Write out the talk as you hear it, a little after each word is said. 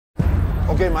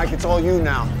Okay, Mike, it's all you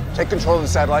now. Take control of the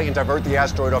satellite and divert the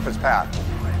asteroid off its path.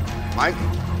 Mike?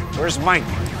 Where's Mike?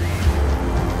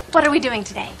 What are we doing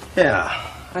today? Yeah,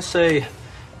 I say,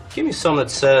 give me something that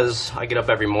says I get up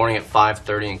every morning at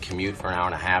 5:30 and commute for an hour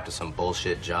and a half to some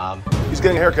bullshit job. He's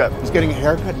getting a haircut. He's getting a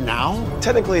haircut now?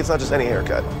 Technically, it's not just any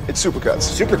haircut. It's Supercuts.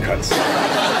 Supercuts.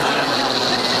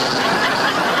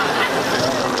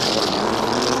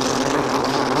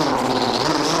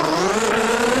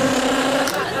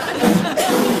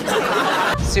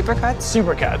 Supercuts?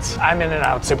 Supercuts. I'm in and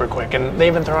out super quick, and they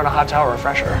even throw in a hot towel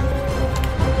refresher.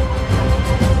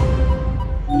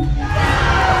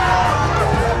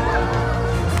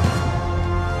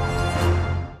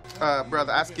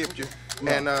 Brother, I skipped you.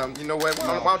 And you know what?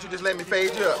 Why don't you just let me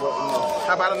fade you up?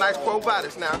 How about a nice Quo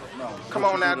Vadis now? Come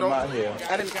on now, don't. I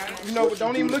didn't, you know,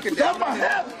 don't even look at that.